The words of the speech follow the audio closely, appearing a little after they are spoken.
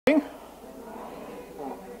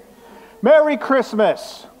Merry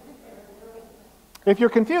Christmas. If you're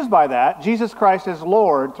confused by that, Jesus Christ is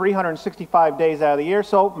Lord 365 days out of the year,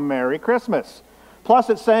 so Merry Christmas.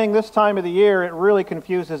 Plus, it's saying this time of the year, it really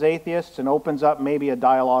confuses atheists and opens up maybe a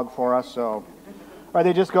dialogue for us, or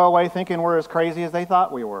they just go away thinking we're as crazy as they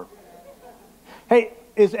thought we were. Hey,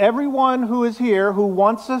 is everyone who is here who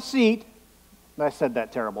wants a seat, I said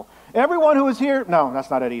that terrible. Everyone who is here, no,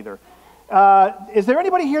 that's not it either. Is there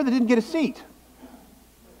anybody here that didn't get a seat?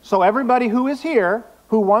 So everybody who is here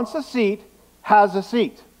who wants a seat has a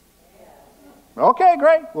seat. Okay,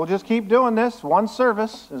 great. We'll just keep doing this one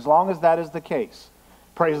service as long as that is the case.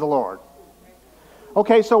 Praise the Lord.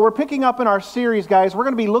 Okay, so we're picking up in our series, guys. We're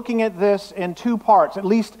going to be looking at this in two parts, at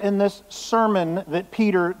least in this sermon that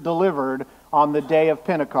Peter delivered on the day of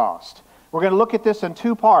Pentecost. We're going to look at this in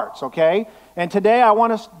two parts, okay? And today I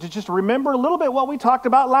want us to just remember a little bit what we talked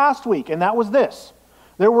about last week, and that was this.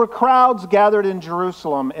 There were crowds gathered in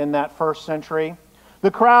Jerusalem in that first century.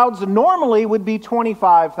 The crowds normally would be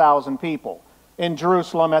 25,000 people in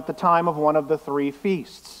Jerusalem at the time of one of the three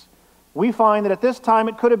feasts. We find that at this time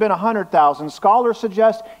it could have been 100,000. Scholars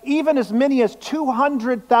suggest even as many as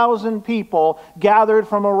 200,000 people gathered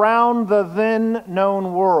from around the then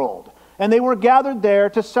known world. And they were gathered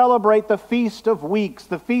there to celebrate the Feast of Weeks,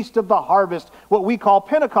 the Feast of the Harvest, what we call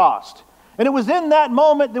Pentecost. And it was in that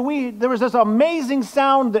moment that there was this amazing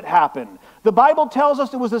sound that happened. The Bible tells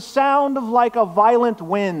us it was a sound of like a violent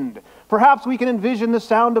wind. Perhaps we can envision the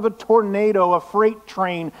sound of a tornado, a freight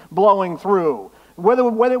train blowing through. Whether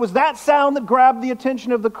it was that sound that grabbed the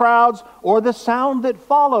attention of the crowds or the sound that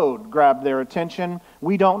followed grabbed their attention,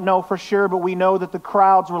 we don't know for sure, but we know that the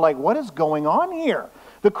crowds were like, what is going on here?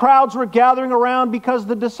 The crowds were gathering around because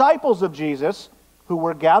the disciples of Jesus, who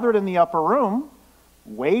were gathered in the upper room,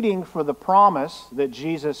 waiting for the promise that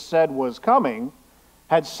Jesus said was coming,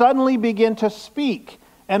 had suddenly begun to speak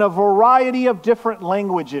in a variety of different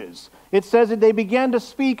languages. It says that they began to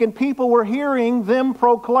speak and people were hearing them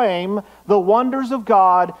proclaim the wonders of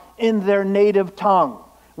God in their native tongue.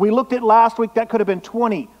 We looked at last week that could have been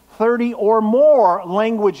 20, 30 or more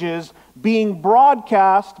languages being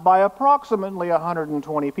broadcast by approximately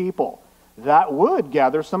 120 people. That would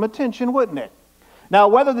gather some attention, wouldn't it? Now,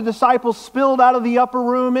 whether the disciples spilled out of the upper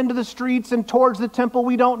room into the streets and towards the temple,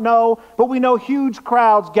 we don't know, but we know huge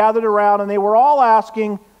crowds gathered around and they were all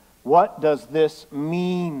asking, what does this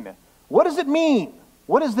mean? What does it mean?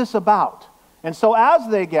 What is this about? And so as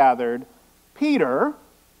they gathered, Peter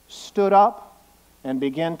stood up and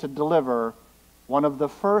began to deliver one of the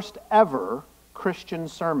first ever Christian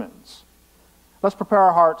sermons. Let's prepare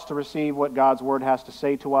our hearts to receive what God's Word has to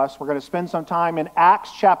say to us. We're going to spend some time in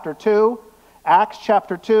Acts chapter 2. Acts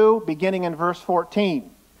chapter 2, beginning in verse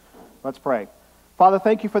 14. Let's pray. Father,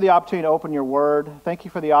 thank you for the opportunity to open your Word. Thank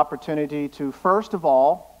you for the opportunity to, first of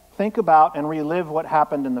all, think about and relive what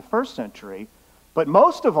happened in the first century, but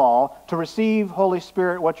most of all, to receive, Holy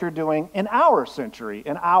Spirit, what you're doing in our century,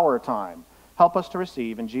 in our time. Help us to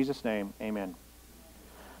receive. In Jesus' name, amen.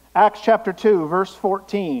 Acts chapter 2, verse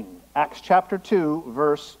 14. Acts chapter 2,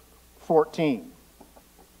 verse 14.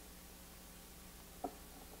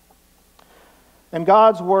 And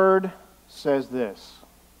God's Word says this.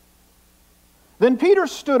 Then Peter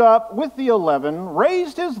stood up with the 11,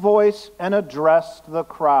 raised his voice, and addressed the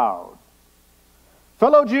crowd.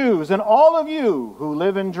 Fellow Jews, and all of you who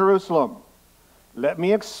live in Jerusalem, let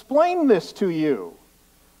me explain this to you.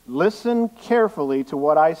 Listen carefully to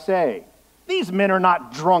what I say. These men are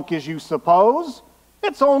not drunk as you suppose.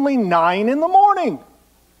 It's only 9 a.m.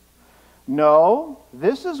 No,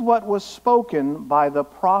 this is what was spoken by the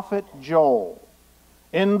prophet Joel.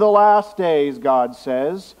 In the last days, God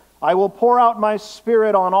says, I will pour out my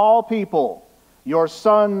Spirit on all people. Your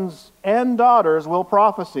sons and daughters will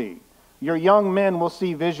prophesy. Your young men will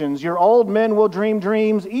see visions. Your old men will dream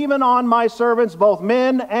dreams, even on my servants, both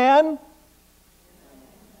men and...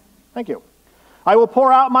 Thank you. I will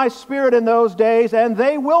pour out my Spirit in those days, and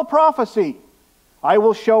they will prophesy. I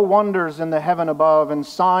will show wonders in the heaven above and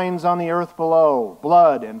signs on the earth below,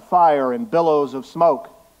 blood and fire and billows of smoke.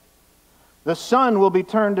 The sun will be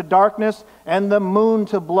turned to darkness and the moon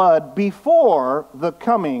to blood before the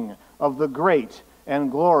coming of the great and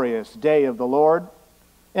glorious day of the Lord.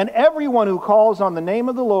 And everyone who calls on the name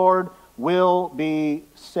of the Lord will be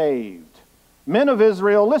saved. Men of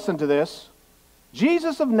Israel, listen to this.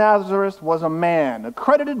 Jesus of Nazareth was a man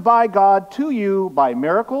accredited by God to you by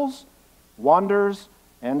miracles, wonders,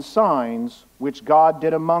 and signs which God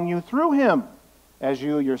did among you through him, as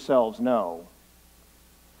you yourselves know.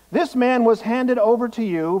 This man was handed over to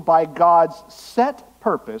you by God's set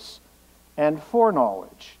purpose and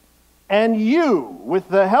foreknowledge. And you, with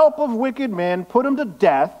the help of wicked men, put him to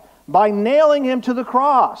death by nailing him to the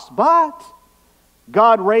cross. But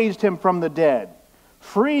God raised him from the dead,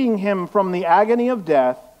 freeing him from the agony of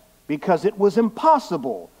death, because it was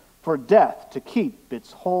impossible for death to keep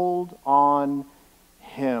its hold on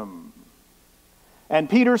him. And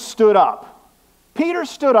Peter stood up. Peter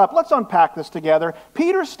stood up. Let's unpack this together.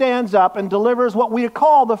 Peter stands up and delivers what we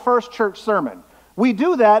call the first church sermon. We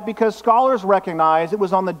do that because scholars recognize it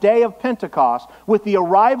was on the day of Pentecost, with the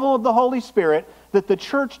arrival of the Holy Spirit, that the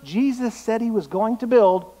church Jesus said he was going to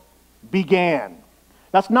build began.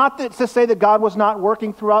 That's not to say that God was not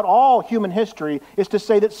working throughout all human history. It's to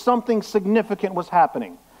say that something significant was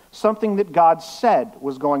happening, something that God said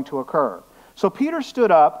was going to occur. So Peter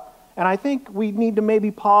stood up, and I think we need to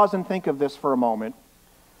maybe pause and think of this for a moment.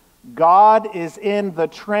 God is in the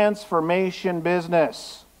transformation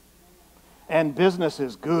business, and business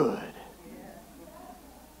is good.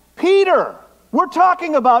 Peter! We're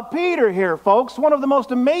talking about Peter here, folks, one of the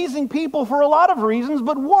most amazing people for a lot of reasons,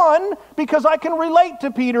 but one, because I can relate to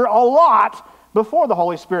Peter a lot before the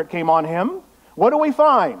Holy Spirit came on him. What do we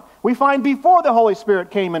find? We find before the Holy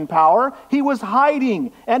Spirit came in power, he was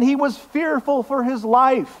hiding and he was fearful for his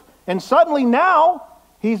life. And suddenly now,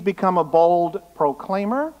 he's become a bold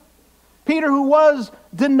proclaimer. Peter, who was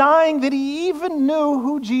denying that he even knew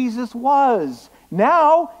who Jesus was,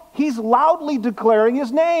 now he's loudly declaring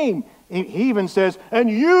his name. He even says, and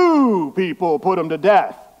you people put him to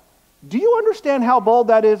death. Do you understand how bold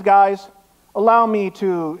that is, guys? Allow me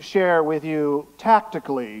to share with you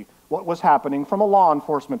tactically what was happening from a law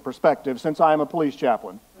enforcement perspective, since I am a police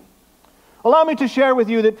chaplain. Allow me to share with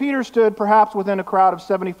you that Peter stood perhaps within a crowd of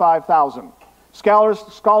 75,000.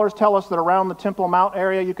 Scholars tell us that around the Temple Mount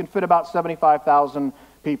area, you can fit about 75,000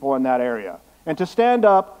 people in that area. And to stand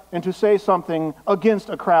up and to say something against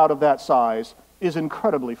a crowd of that size is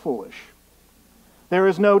incredibly foolish. There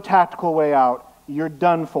is no tactical way out. You're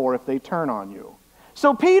done for if they turn on you.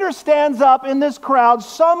 So Peter stands up in this crowd,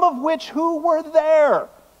 some of which who were there.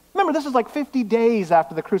 Remember, this is like 50 days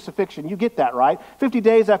after the crucifixion. You get that, right? 50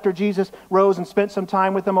 days after Jesus rose and spent some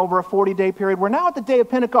time with them over a 40-day period. We're now at the day of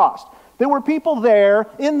Pentecost. There were people there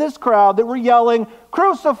in this crowd that were yelling,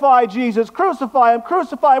 crucify Jesus, crucify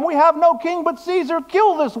him, we have no king but Caesar,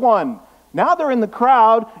 kill this one. Now they're in the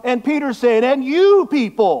crowd, and Peter's saying, and you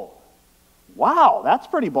people. Wow, that's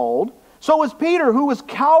pretty bold. So was Peter, who was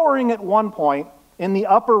cowering at one point in the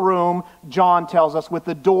upper room, John tells us, with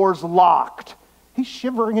the doors locked. He's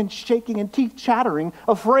shivering and shaking and teeth chattering,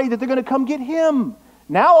 afraid that they're going to come get him.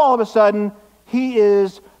 Now all of a sudden, he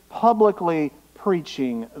is publicly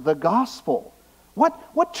preaching the gospel.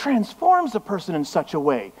 What transforms a person in such a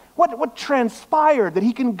way? What transpired that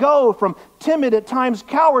he can go from timid, at times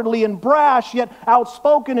cowardly and brash, yet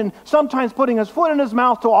outspoken and sometimes putting his foot in his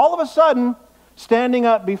mouth, to all of a sudden standing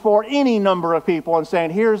up before any number of people and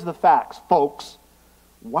saying, here's the facts, folks.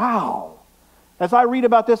 Wow. As I read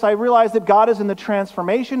about this, I realize that God is in the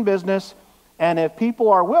transformation business, and if people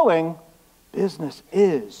are willing, business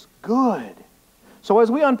is good. So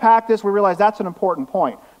as we unpack this, we realize that's an important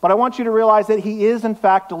point. But I want you to realize that he is, in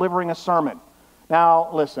fact, delivering a sermon. Now,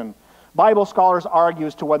 listen, Bible scholars argue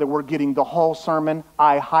as to whether we're getting the whole sermon.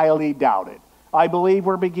 I highly doubt it. I believe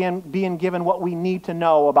we're being given what we need to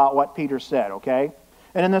know about what Peter said, okay?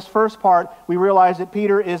 And in this first part, we realize that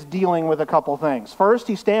Peter is dealing with a couple things. First,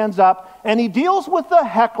 he stands up and he deals with the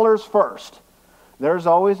hecklers first. There's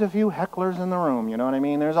always a few hecklers in the room, you know what I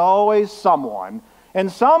mean? There's always someone. And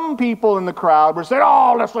some people in the crowd were saying,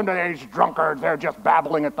 oh, listen to these drunkards. They're just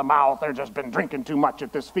babbling at the mouth. They've just been drinking too much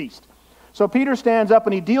at this feast. So Peter stands up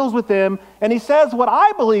and he deals with them, and he says what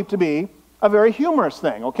I believe to be a very humorous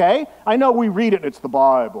thing, okay? I know we read it, and it's the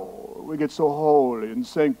Bible. We get so holy and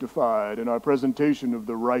sanctified in our presentation of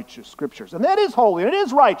the righteous scriptures. And that is holy, and it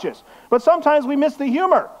is righteous. But sometimes we miss the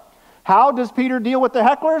humor. How does Peter deal with the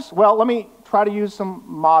hecklers? Well, let me try to use some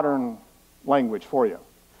modern language for you.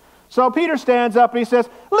 So Peter stands up and he says,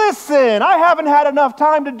 listen, I haven't had enough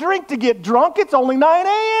time to drink to get drunk. It's only 9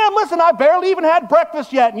 a.m. Listen, I barely even had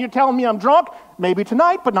breakfast yet, and you're telling me I'm drunk? Maybe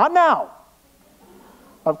tonight, but not now.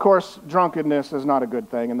 Of course, drunkenness is not a good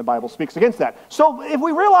thing, and the Bible speaks against that. So if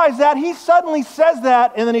we realize that, he suddenly says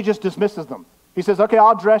that, and then he just dismisses them. He says, okay,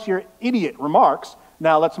 I'll address your idiot remarks.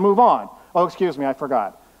 Now let's move on. Oh, excuse me, I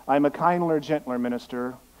forgot. I'm a kindler, gentler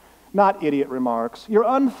minister, not idiot remarks. Your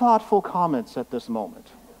unthoughtful comments at this moment.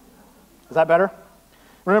 Is that better?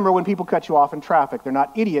 Remember, when people cut you off in traffic, they're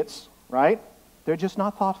not idiots, right? They're just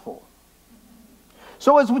not thoughtful.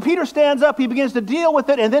 So as Peter stands up, he begins to deal with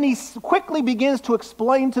it, and then he quickly begins to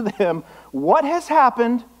explain to them what has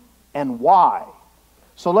happened and why.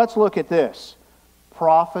 So let's look at this.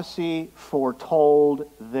 Prophecy foretold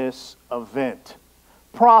this event.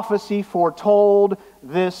 Prophecy foretold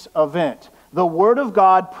this event. The Word of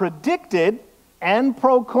God predicted and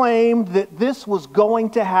proclaimed that this was going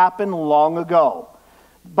to happen long ago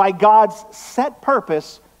by God's set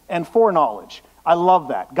purpose and foreknowledge. I love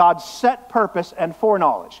that. God's set purpose and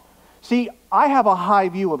foreknowledge. See, I have a high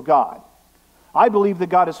view of God. I believe that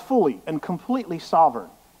God is fully and completely sovereign.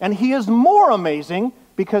 And He is more amazing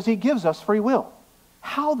because He gives us free will.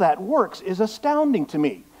 How that works is astounding to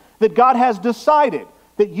me. That God has decided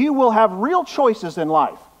that you will have real choices in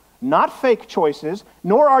life, not fake choices,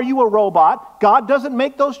 nor are you a robot. God doesn't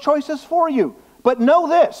make those choices for you. But know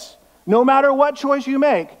this, no matter what choice you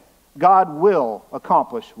make, God will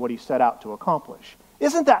accomplish what He set out to accomplish.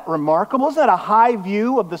 Isn't that remarkable? Isn't that a high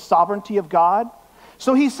view of the sovereignty of God?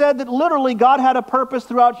 So He said that literally God had a purpose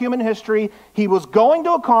throughout human history. He was going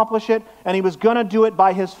to accomplish it, and He was going to do it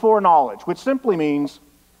by His foreknowledge, which simply means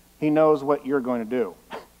He knows what you're going to do.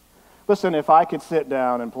 Listen, if I could sit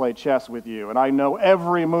down and play chess with you, and I know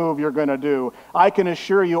every move you're going to do, I can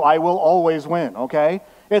assure you I will always win, okay?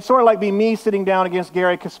 It's sort of like me sitting down against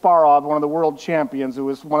Garry Kasparov, one of the world champions, who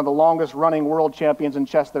is one of the longest running world champions in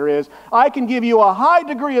chess there is. I can give you a high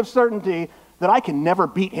degree of certainty that I can never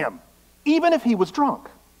beat him. Even if he was drunk,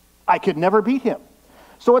 I could never beat him.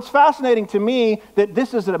 So it's fascinating to me that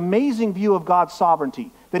this is an amazing view of God's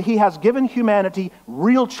sovereignty, that He has given humanity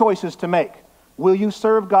real choices to make. Will you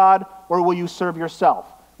serve God or will you serve yourself?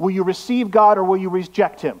 Will you receive God or will you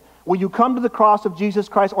reject Him? Will you come to the cross of Jesus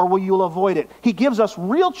Christ or will you avoid it? He gives us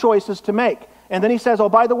real choices to make. And then He says, oh,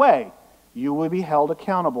 by the way, you will be held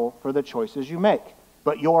accountable for the choices you make.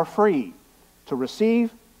 But you're free to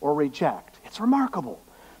receive or reject. It's remarkable.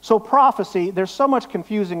 So prophecy, there's so much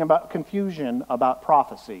confusion about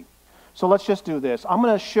prophecy. So let's just do this. I'm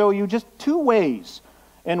going to show you just two ways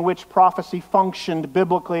in which prophecy functioned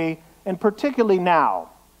biblically, and particularly now.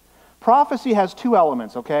 Prophecy has two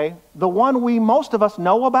elements, okay? The one most of us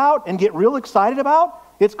know about and get real excited about,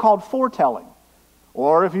 it's called foretelling.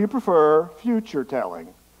 Or if you prefer, future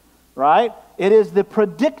telling, right? It is the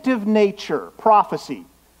predictive nature, prophecy.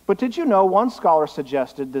 But did you know, one scholar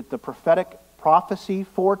suggested that the prophetic prophecy,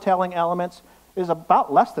 foretelling elements is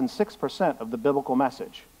about less than 6% of the biblical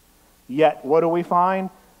message. Yet, what do we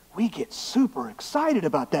find? We get super excited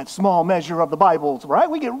about that small measure of the Bible, right?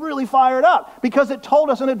 We get really fired up because it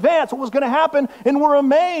told us in advance what was going to happen, and we're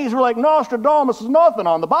amazed. We're like, Nostradamus is nothing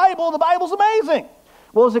on the Bible. The Bible's amazing.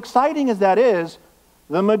 Well, as exciting as that is,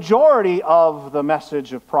 the majority of the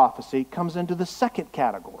message of prophecy comes into the second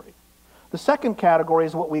category. The second category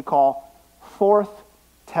is what we call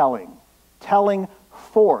forthtelling, telling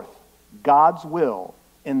forth God's will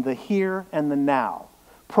in the here and the now,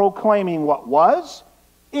 proclaiming what was,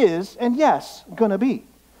 is, and yes, going to be.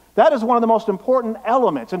 That is one of the most important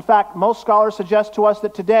elements. In fact, most scholars suggest to us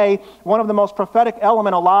that today, one of the most prophetic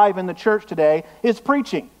elements alive in the church today is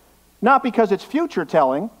preaching. Not because it's future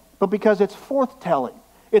telling, but because it's forthtelling.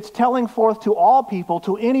 It's telling forth to all people,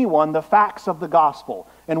 to anyone, the facts of the gospel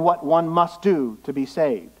and what one must do to be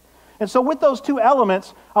saved. And so with those two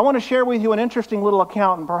elements, I want to share with you an interesting little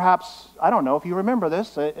account, and perhaps, I don't know if you remember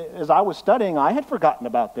this. As I was studying, I had forgotten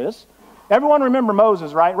about this. Everyone remember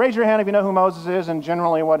Moses, right? Raise your hand if you know who Moses is and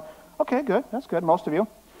generally what... Okay, good. That's good. Most of you.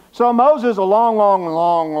 So Moses, a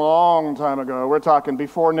long time ago, we're talking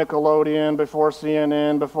before Nickelodeon, before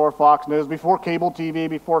CNN, before Fox News, before cable TV,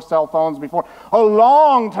 before cell phones, before... A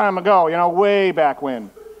long time ago, way back when.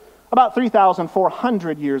 About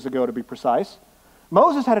 3,400 years ago, to be precise.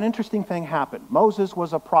 Moses had an interesting thing happen. Moses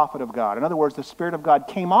was a prophet of God. In other words, the Spirit of God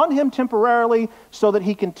came on him temporarily so that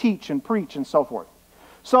he can teach and preach and so forth.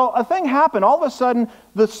 So a thing happened. All of a sudden,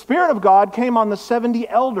 the Spirit of God came on the 70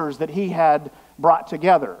 elders that he had brought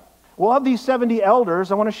together. Well, of these 70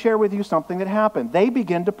 elders, I want to share with you something that happened. They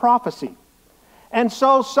began to prophesy. And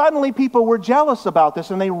so suddenly people were jealous about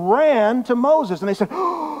this, and they ran to Moses, and they said,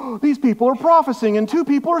 oh, these people are prophesying, and two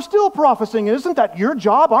people are still prophesying. Isn't that your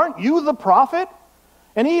job? Aren't you the prophet?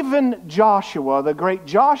 And even Joshua, the great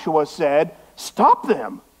Joshua, said, stop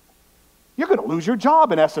them. You're going to lose your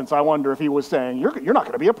job, in essence, I wonder if he was saying. You're not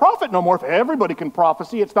going to be a prophet no more. If everybody can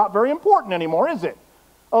prophesy, it's not very important anymore, is it?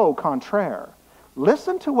 Au contraire.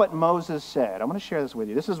 Listen to what Moses said. I'm going to share this with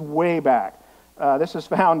you. This is way back. This is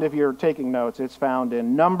found, if you're taking notes, it's found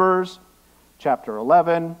in Numbers chapter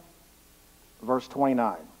 11, verse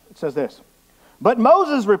 29. It says this, but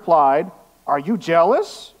Moses replied, are you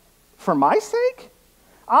jealous for my sake?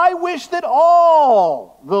 I wish that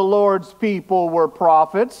all the Lord's people were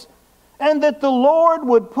prophets, and that the Lord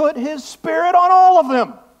would put His Spirit on all of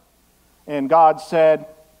them. And God said,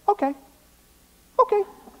 okay,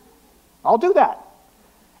 I'll do that.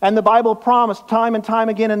 And the Bible promised time and time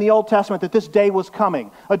again in the Old Testament that this day was coming.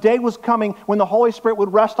 A day was coming when the Holy Spirit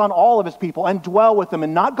would rest on all of his people and dwell with them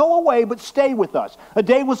and not go away but stay with us. A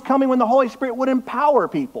day was coming when the Holy Spirit would empower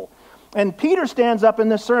people. And Peter stands up in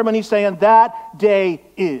this sermon, he's saying that day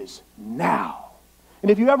is now. And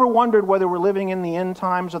if you ever wondered whether we're living in the end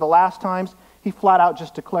times or the last times, he flat out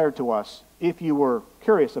just declared to us, if you were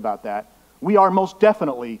curious about that, we are most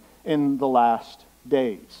definitely in the last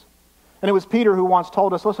days. And it was Peter who once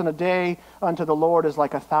told us, listen, a day unto the Lord is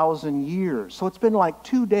like 1,000 years. So it's been like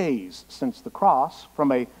 2 days since the cross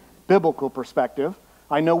from a biblical perspective.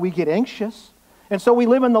 I know we get anxious. And so we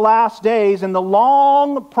live in the last days, and the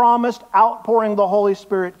long-promised outpouring of the Holy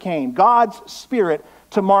Spirit came. God's Spirit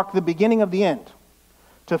to mark the beginning of the end,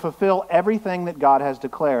 to fulfill everything that God has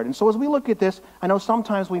declared. And so as we look at this, I know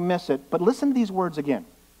sometimes we miss it, but listen to these words again.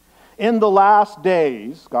 In the last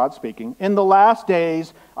days, God speaking, in the last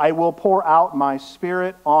days I will pour out my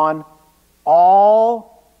Spirit on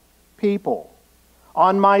all people,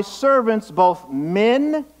 on my servants, both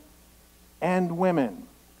men and women.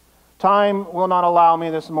 Time will not allow me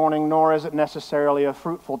this morning, nor is it necessarily a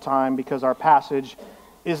fruitful time, because our passage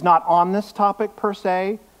is not on this topic per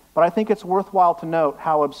se, but I think it's worthwhile to note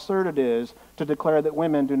how absurd it is to declare that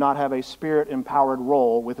women do not have a Spirit-empowered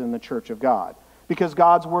role within the church of God. Because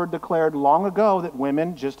God's Word declared long ago that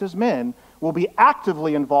women, just as men, will be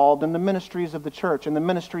actively involved in the ministries of the church, in the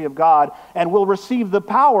ministry of God, and will receive the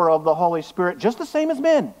power of the Holy Spirit just the same as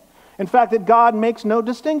men. In fact, that God makes no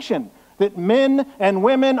distinction, that men and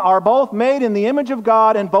women are both made in the image of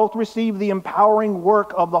God and both receive the empowering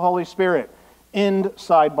work of the Holy Spirit. End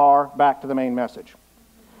sidebar, back to the main message.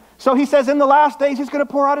 So he says in the last days he's going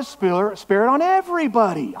to pour out his Spirit on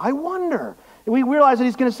everybody. I wonder. We realize that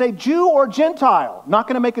he's going to say Jew or Gentile, not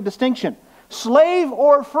going to make a distinction. Slave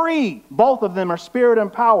or free, both of them are Spirit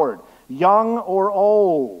empowered. Young or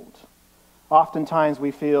old. Oftentimes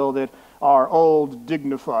we feel that our old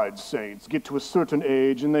dignified saints get to a certain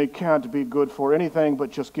age and they can't be good for anything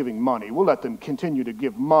but just giving money. We'll let them continue to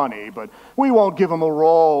give money, but we won't give them a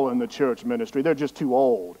role in the church ministry. They're just too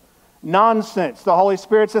old. Nonsense. The Holy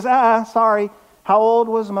Spirit says, sorry. How old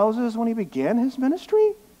was Moses when he began his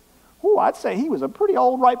ministry? I'd say he was a pretty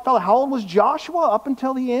old, ripe fellow. How old was Joshua up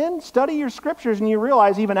until the end? Study your scriptures and you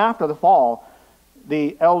realize even after the fall,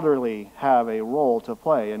 the elderly have a role to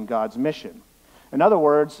play in God's mission. In other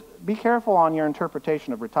words, be careful on your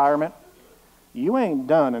interpretation of retirement. You ain't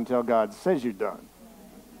done until God says you're done.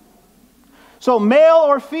 So male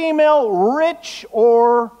or female, rich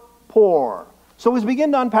or poor. So as we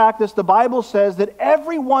begin to unpack this, the Bible says that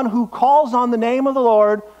everyone who calls on the name of the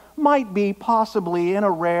Lord might be possibly, in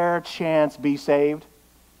a rare chance, be saved.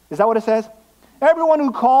 Is that what it says? Everyone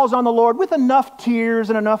who calls on the Lord with enough tears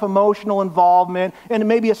and enough emotional involvement and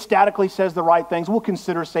maybe ecstatically says the right things, will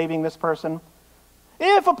consider saving this person.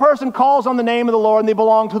 If a person calls on the name of the Lord and they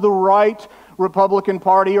belong to the right Republican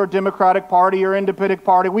Party or Democratic Party or Independent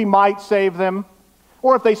Party, we might save them.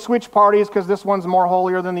 Or if they switch parties because this one's more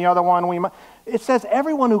holier than the other one, we might. It says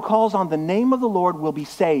everyone who calls on the name of the Lord will be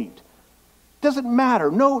saved. Doesn't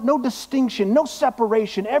matter. No distinction, no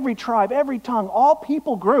separation. Every tribe, every tongue, all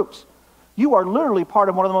people groups. You are literally part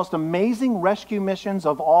of one of the most amazing rescue missions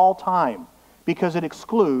of all time because it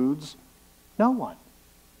excludes no one.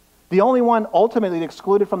 The only one ultimately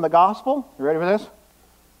excluded from the gospel, you ready for this?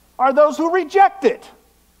 Are those who reject it.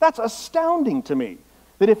 That's astounding to me.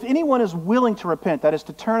 That if anyone is willing to repent, that is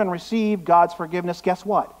to turn and receive God's forgiveness, guess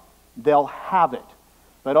what? They'll have it.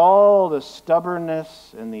 But oh, the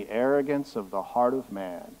stubbornness and the arrogance of the heart of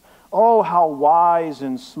man. Oh, how wise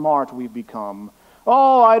and smart we've become.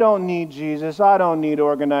 Oh, I don't need Jesus. I don't need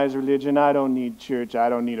organized religion. I don't need church. I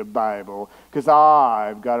don't need a Bible because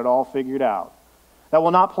I've got it all figured out. That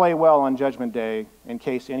will not play well on Judgment Day in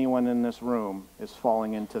case anyone in this room is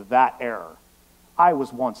falling into that error. I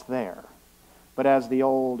was once there. But as the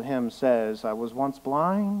old hymn says, I was once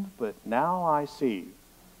blind, but now I see.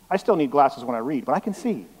 I still need glasses when I read, but I can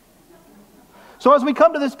see. So as we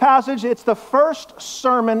come to this passage, it's the first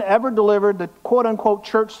sermon ever delivered, the quote-unquote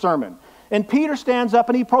church sermon. And Peter stands up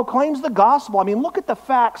and he proclaims the gospel. I mean, look at the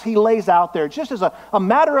facts he lays out there. Just as a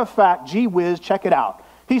matter of fact, gee whiz, check it out.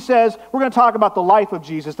 He says, we're going to talk about the life of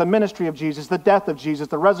Jesus, the ministry of Jesus, the death of Jesus,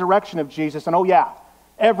 the resurrection of Jesus. And oh yeah,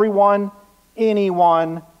 everyone,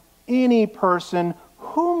 anyone, any person,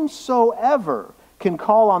 whomsoever can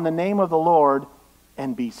call on the name of the Lord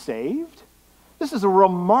and be saved? This is a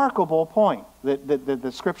remarkable point that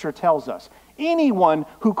the Scripture tells us. Anyone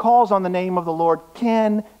who calls on the name of the Lord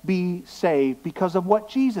can be saved because of what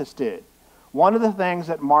Jesus did. One of the things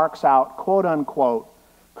that marks out, quote-unquote,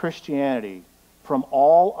 Christianity from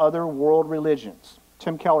all other world religions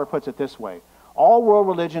Tim Keller puts it this way: all world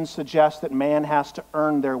religions suggest that man has to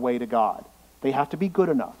earn their way to God. They have to be good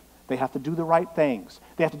enough. They have to do the right things.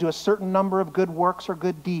 They have to do a certain number of good works or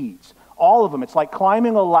good deeds. All of them. It's like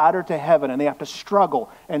climbing a ladder to heaven, and they have to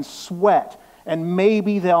struggle and sweat, and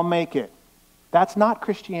maybe they'll make it. That's not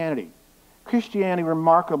Christianity. Christianity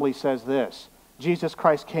remarkably says this: Jesus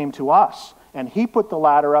Christ came to us, and he put the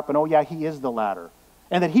ladder up, and oh yeah, he is the ladder.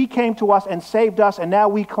 And that he came to us and saved us, and now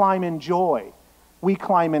we climb in joy. We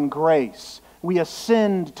climb in grace. We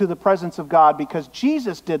ascend to the presence of God because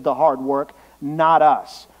Jesus did the hard work, not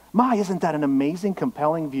us. My, isn't that an amazing,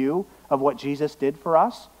 compelling view of what Jesus did for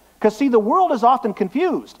us? Because, see, the world is often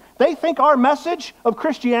confused. They think our message of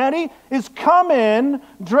Christianity is come in,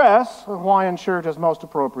 dress, a Hawaiian shirt is most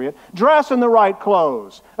appropriate, dress in the right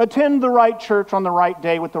clothes, attend the right church on the right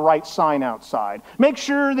day with the right sign outside, make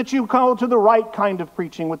sure that you go to the right kind of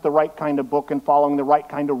preaching with the right kind of book and following the right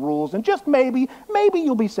kind of rules, and just maybe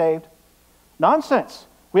you'll be saved. Nonsense.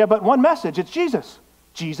 We have but one message. It's Jesus.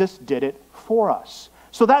 Jesus did it for us.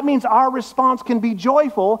 So that means our response can be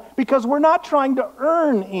joyful because we're not trying to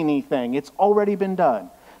earn anything. It's already been done.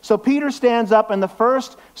 So Peter stands up, and the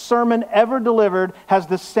first sermon ever delivered has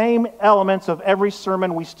the same elements of every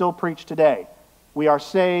sermon we still preach today. We are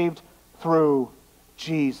saved through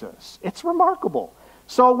Jesus. It's remarkable.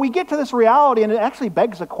 So we get to this reality, and it actually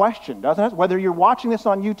begs a question, doesn't it? Whether you're watching this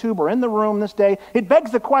on YouTube or in the room this day, it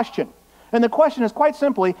begs the question. And the question is quite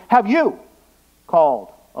simply, have you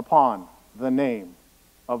called upon the name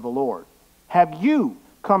of the Lord? Have you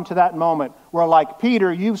come to that moment where, like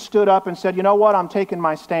Peter, you've stood up and said, you know what, I'm taking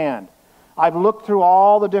my stand. I've looked through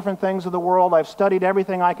all the different things of the world. I've studied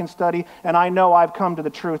everything I can study, and I know I've come to the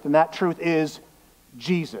truth, and that truth is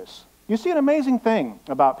Jesus. You see an amazing thing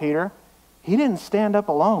about Peter? He didn't stand up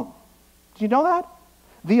alone. Did you know that?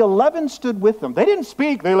 The 11 stood with them. They didn't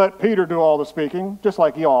speak. They let Peter do all the speaking, just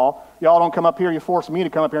like y'all. Y'all don't come up here. You force me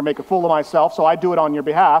to come up here and make a fool of myself, so I do it on your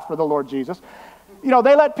behalf for the Lord Jesus. You know,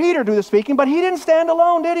 they let Peter do the speaking, but he didn't stand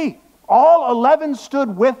alone, did he? All 11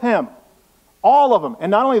 stood with him. All of them.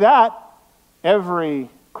 And not only that, every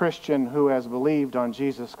Christian who has believed on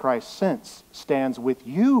Jesus Christ since stands with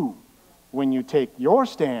you when you take your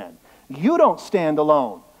stand. You don't stand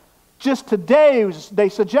alone. Just today, they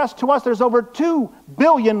suggest to us there's over 2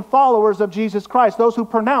 billion followers of Jesus Christ, those who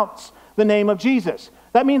pronounce the name of Jesus.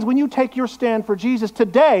 That means when you take your stand for Jesus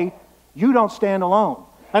today, you don't stand alone.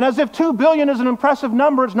 And as if 2 billion is an impressive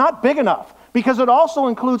number, it's not big enough, because it also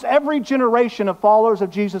includes every generation of followers of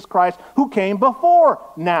Jesus Christ who came before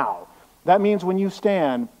now. That means when you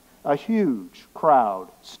stand, a huge crowd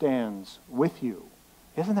stands with you.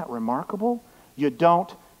 Isn't that remarkable? You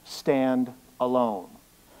don't stand alone.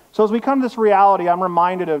 So as we come to this reality, I'm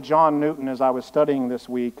reminded of John Newton as I was studying this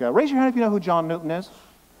week. Raise your hand if you know who John Newton is.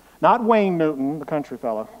 Not Wayne Newton, the country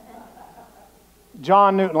fellow.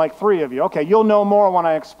 John Newton, like 3 of you. Okay, you'll know more when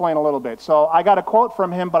I explain a little bit. So I got a quote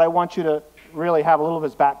from him, but I want you to really have a little of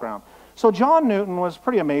his background. So John Newton was a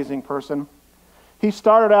pretty amazing person. He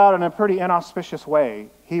started out in a pretty inauspicious way.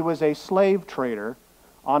 He was a slave trader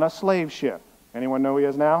on a slave ship. Anyone know who he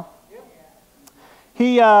is now?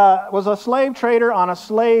 He was a slave trader on a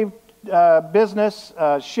slave business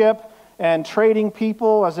ship and trading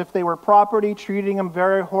people as if they were property, treating them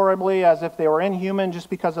very horribly as if they were inhuman just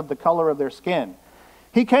because of the color of their skin.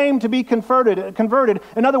 He came to be converted.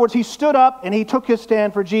 In other words, he stood up and he took his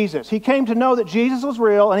stand for Jesus. He came to know that Jesus was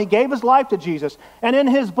real, and he gave his life to Jesus. And in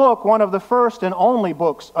his book, one of the first and only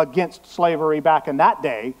books against slavery back in that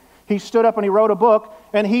day, he stood up and he wrote a book,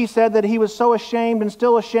 and he said that he was so ashamed and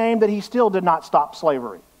still ashamed that he still did not stop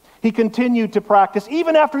slavery. He continued to practice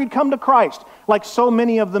even after he'd come to Christ, like so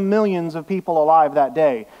many of the millions of people alive that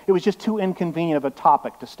day. It was just too inconvenient of a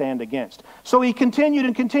topic to stand against. So he continued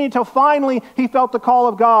and continued till finally he felt the call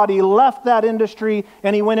of God. He left that industry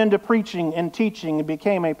and he went into preaching and teaching and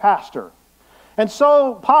became a pastor. And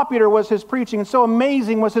so popular was his preaching and so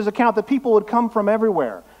amazing was his account that people would come from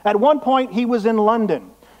everywhere. At one point he was in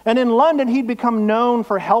London. And in London, he'd become known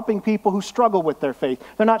for helping people who struggle with their faith.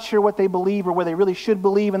 They're not sure what they believe or where they really should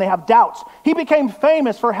believe, and they have doubts. He became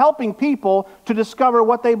famous for helping people to discover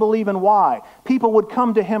what they believe and why. People would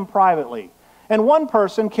come to him privately. And one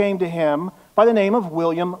person came to him by the name of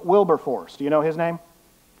William Wilberforce. Do you know his name?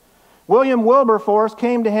 William Wilberforce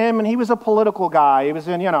came to him, and he was a political guy. He was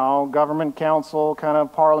in, government council, kind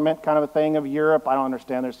of parliament, kind of a thing of Europe. I don't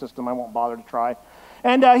understand their system. I won't bother to try.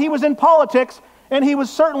 And he was in politics. And he was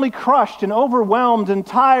certainly crushed and overwhelmed and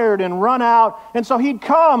tired and run out. And so he'd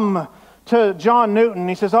come to John Newton.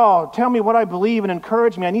 He says, oh, tell me what I believe and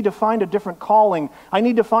encourage me. I need to find a different calling. I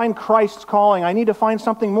need to find Christ's calling. I need to find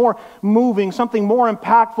something more moving, something more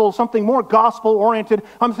impactful, something more gospel-oriented.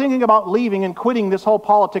 I'm thinking about leaving and quitting this whole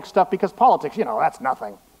politics stuff because politics, that's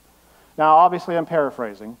nothing. Now, obviously, I'm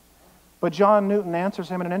paraphrasing. But John Newton answers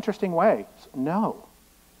him in an interesting way. No.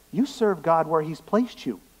 You serve God where He's placed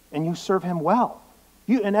you, and you serve Him well.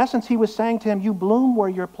 In essence, he was saying to him, you bloom where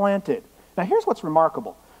you're planted. Now, here's what's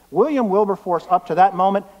remarkable. William Wilberforce, up to that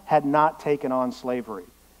moment, had not taken on slavery.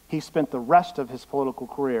 He spent the rest of his political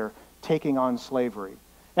career taking on slavery.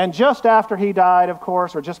 And just after he died, of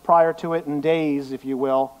course, or just prior to it, in days, if you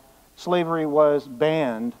will, slavery was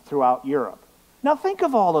banned throughout Europe. Now think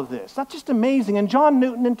of all of this. That's just amazing. And John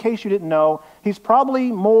Newton, in case you didn't know, he's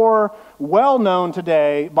probably more well-known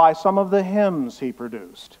today by some of the hymns he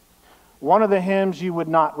produced. One of the hymns, you would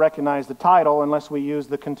not recognize the title unless we use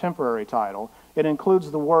the contemporary title. It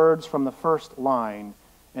includes the words from the first line,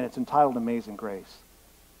 and it's entitled Amazing Grace.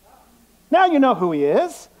 Now you know who he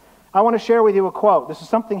is. I want to share with you a quote. This is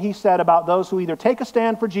something he said about those who either take a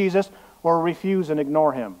stand for Jesus or refuse and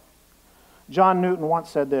ignore him. John Newton once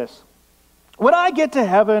said this, when I get to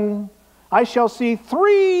heaven, I shall see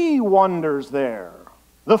 3 wonders there.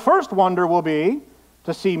 The first wonder will be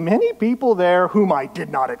to see many people there whom I did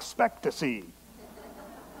not expect to see.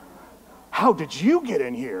 How did you get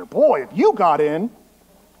in here? Boy, if you got in.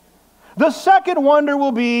 The second wonder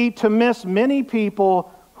will be to miss many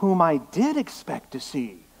people whom I did expect to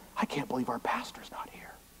see. I can't believe our pastor's not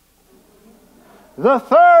here. The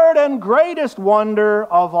third and greatest wonder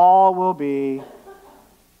of all will be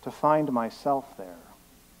to find myself there.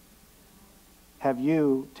 Have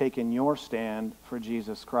you taken your stand for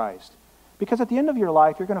Jesus Christ? Because at the end of your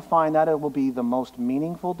life, you're going to find that it will be the most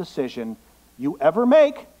meaningful decision you ever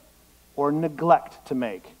make or neglect to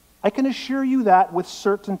make. I can assure you that with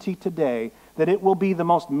certainty today, that it will be the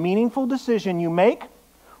most meaningful decision you make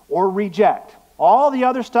or reject. All the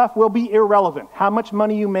other stuff will be irrelevant. How much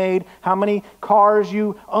money you made, how many cars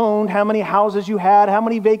you owned, how many houses you had, how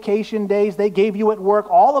many vacation days they gave you at work,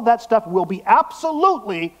 all of that stuff will be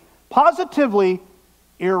absolutely, positively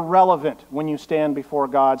irrelevant when you stand before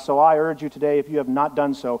God. So I urge you today, if you have not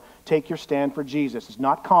done so, take your stand for Jesus. It's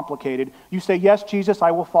not complicated. You say, yes, Jesus, I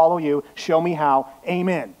will follow you. Show me how.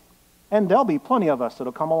 Amen. And there'll be plenty of us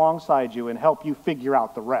that'll come alongside you and help you figure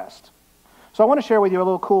out the rest. So I want to share with you a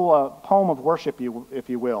little cool poem of worship, if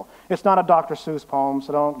you will. It's not a Dr. Seuss poem,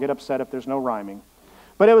 so don't get upset if there's no rhyming.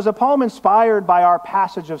 But it was a poem inspired by our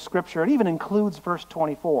passage of Scripture. It even includes verse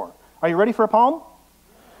 24. Are you ready for a poem?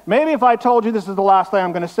 Maybe if I told you this is the last thing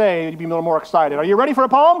I'm going to say, you'd be a little more excited. Are you ready for a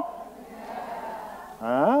poem?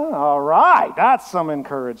 All right. That's some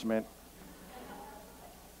encouragement.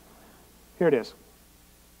 Here it is.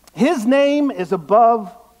 His name is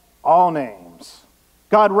above all names.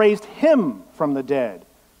 God raised him from the dead,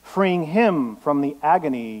 freeing him from the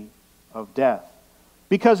agony of death,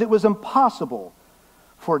 because it was impossible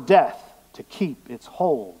for death to keep its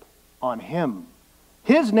hold on him.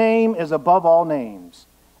 His name is above all names.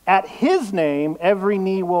 At his name, every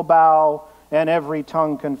knee will bow and every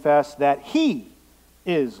tongue confess that he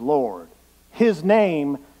is Lord. His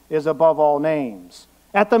name is above all names.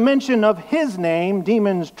 At the mention of his name,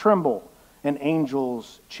 demons tremble and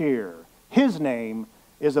angels cheer. His name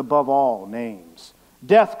is above all names.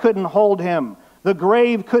 Death couldn't hold him. The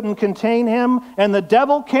grave couldn't contain him, and the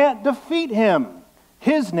devil can't defeat him.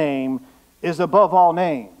 His name is above all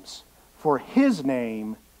names, for his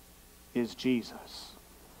name is Jesus.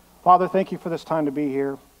 Father, thank you for this time to be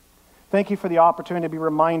here. Thank you for the opportunity to be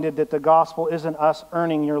reminded that the gospel isn't us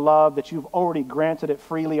earning your love, that you've already granted it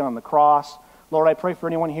freely on the cross. Lord, I pray for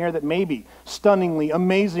anyone here that maybe stunningly,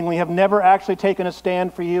 amazingly have never actually taken a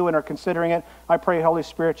stand for you and are considering it. I pray, Holy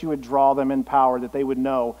Spirit, you would draw them in power, that they would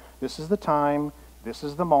know this is the time, this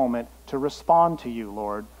is the moment to respond to you,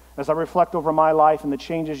 Lord. As I reflect over my life and the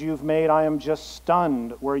changes you've made, I am just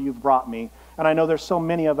stunned where you've brought me. And I know there's so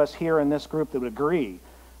many of us here in this group that would agree.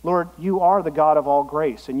 Lord, you are the God of all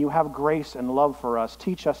grace, and you have grace and love for us.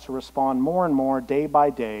 Teach us to respond more and more day by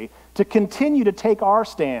day, to continue to take our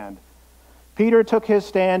stand. Peter took his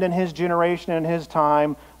stand in his generation and his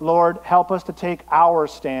time. Lord, help us to take our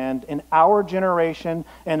stand in our generation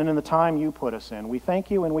and in the time you put us in. We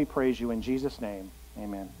thank you and we praise you in Jesus' name.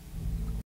 Amen.